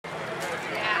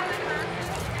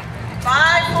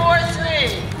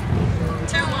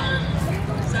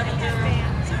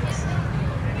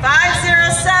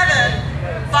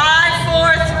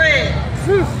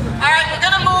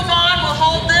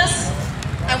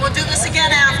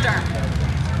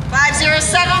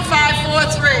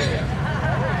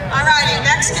507543. All righty,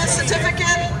 next gift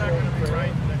certificate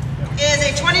is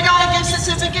a $20 gift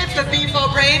certificate for Beef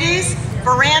O'Brady's,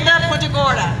 Veranda, Punta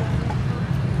Gorda.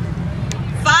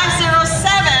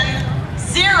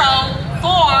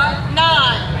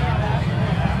 507049.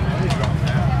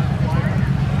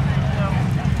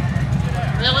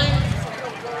 Really?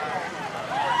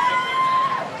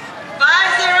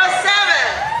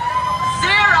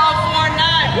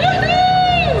 507049.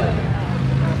 Woohoo!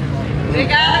 They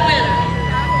got a winner.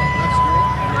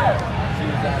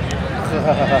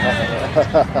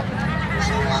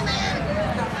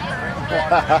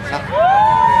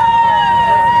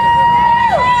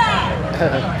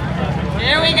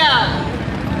 Here we go.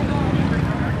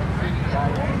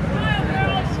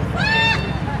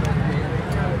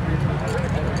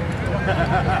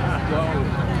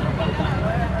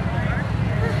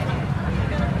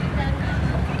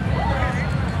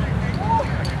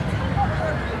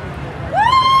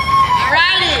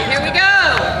 Alrighty, here we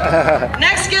go.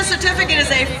 Next gift certificate is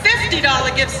a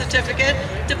 $50 gift certificate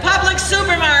to Public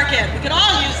Supermarket. We can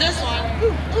all use this one.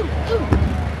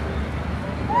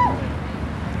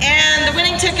 And the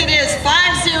winning ticket is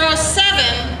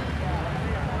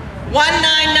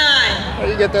 507199.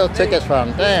 Where you get those tickets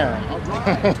from? Damn.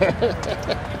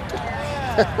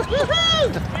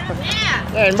 Yeah.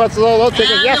 Hey, much of those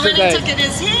tickets and yesterday. The winning ticket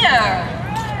is here.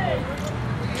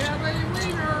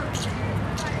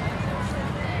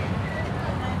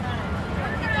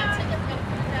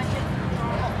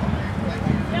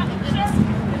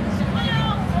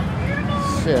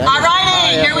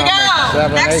 Alrighty, here we go.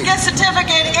 Next gift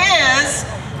certificate is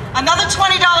another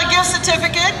 $20 gift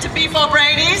certificate to Beef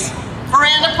O'Brady's,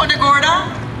 Veranda, Punta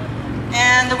Gorda.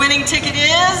 And the winning ticket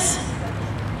is...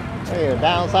 Hey, a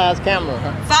downsized camera,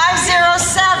 huh?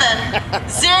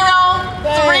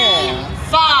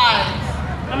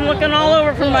 507035. I'm looking all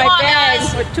over for my bag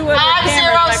with two other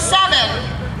cameras.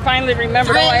 507. Finally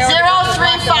remembered I ordered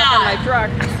my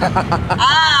truck.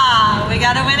 Ah, we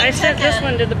got a winning I sent ticket. this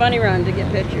one to the bunny run to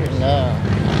get pictures. No.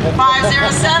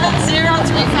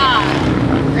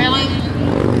 507035. Really?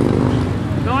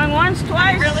 Going once,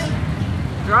 twice. Really?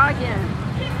 Draw again.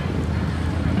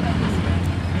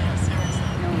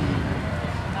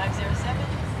 507.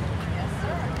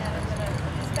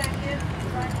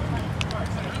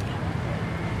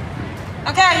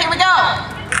 Okay, here we go.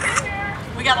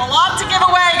 We got a lot to give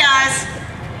away, guys.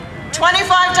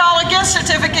 $25 gift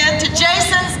certificate to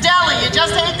Jason's Deli. You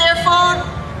just ate their food?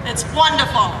 It's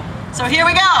wonderful. So here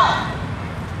we go.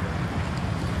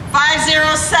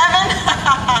 507.